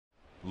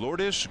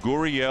Lourdes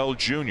Gurriel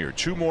Jr.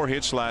 2 more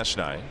hits last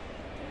night.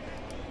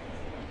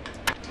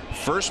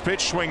 First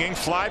pitch swinging,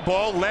 fly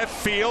ball left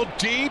field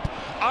deep.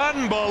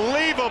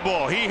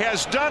 Unbelievable. He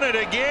has done it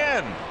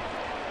again.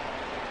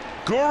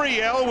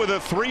 Gurriel with a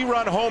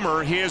 3-run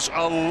homer, his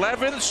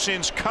 11th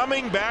since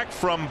coming back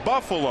from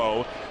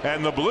Buffalo,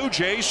 and the Blue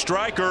Jays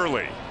strike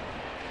early.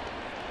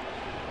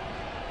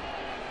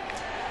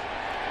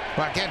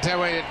 Well, I can't tell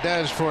what it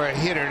does for a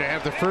hitter to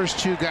have the first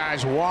 2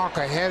 guys walk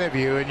ahead of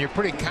you, and you're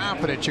pretty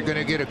confident you're going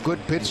to get a good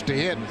pitch to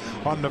hit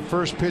on the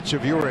first pitch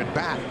of your at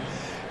bat.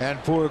 And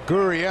for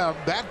Gurriel,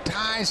 that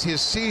ties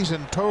his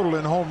season total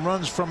in home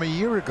runs from a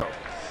year ago.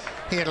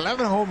 He had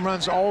 11 home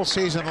runs all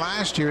season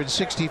last year in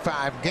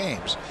 65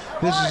 games.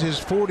 This is his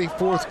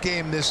 44th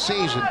game this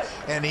season,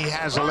 and he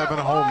has 11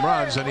 home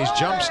runs, and he's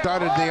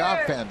jump-started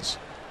the offense.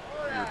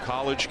 Your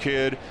college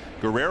kid,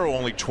 Guerrero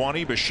only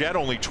 20, Bichette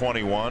only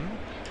 21.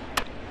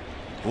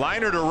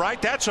 Liner to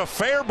right, that's a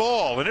fair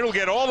ball, and it'll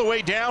get all the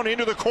way down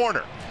into the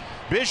corner.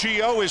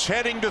 Biggio is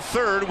heading to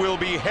third, will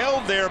be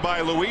held there by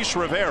Luis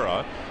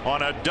Rivera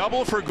on a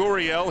double for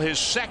Gurriel, his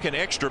 2nd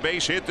extra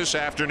base hit this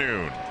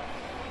afternoon.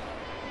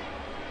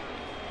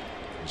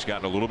 He's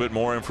gotten a little bit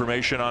more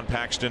information on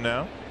Paxton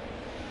now.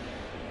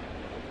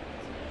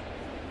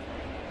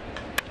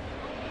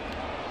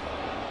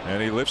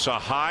 And he lifts a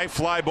high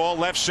fly ball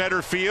left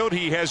center field.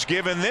 He has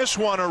given this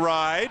one a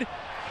ride,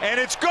 and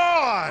it's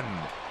gone.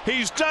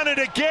 He's done it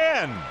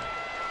again.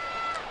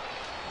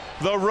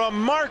 The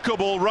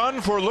remarkable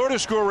run for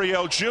Lourdes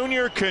Gurriel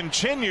Jr.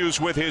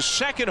 continues with his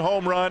 2nd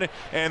home run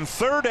and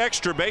 3rd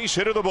extra base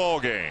hit of the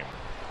ball game.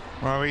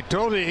 Well, we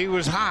told you he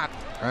was hot.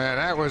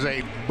 That was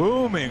a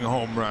booming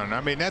home run. I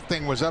mean, that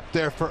thing was up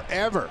there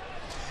forever.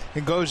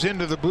 It goes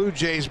into the Blue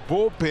Jays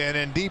bullpen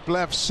in deep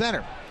left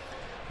center,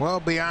 well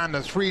beyond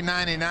the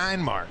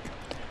 399 mark.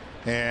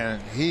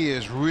 And he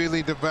is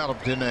really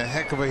developed in a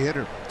heck of a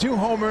hitter. 2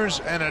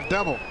 homers and a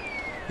double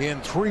in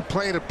 3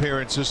 plate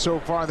appearances so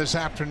far this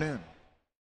afternoon.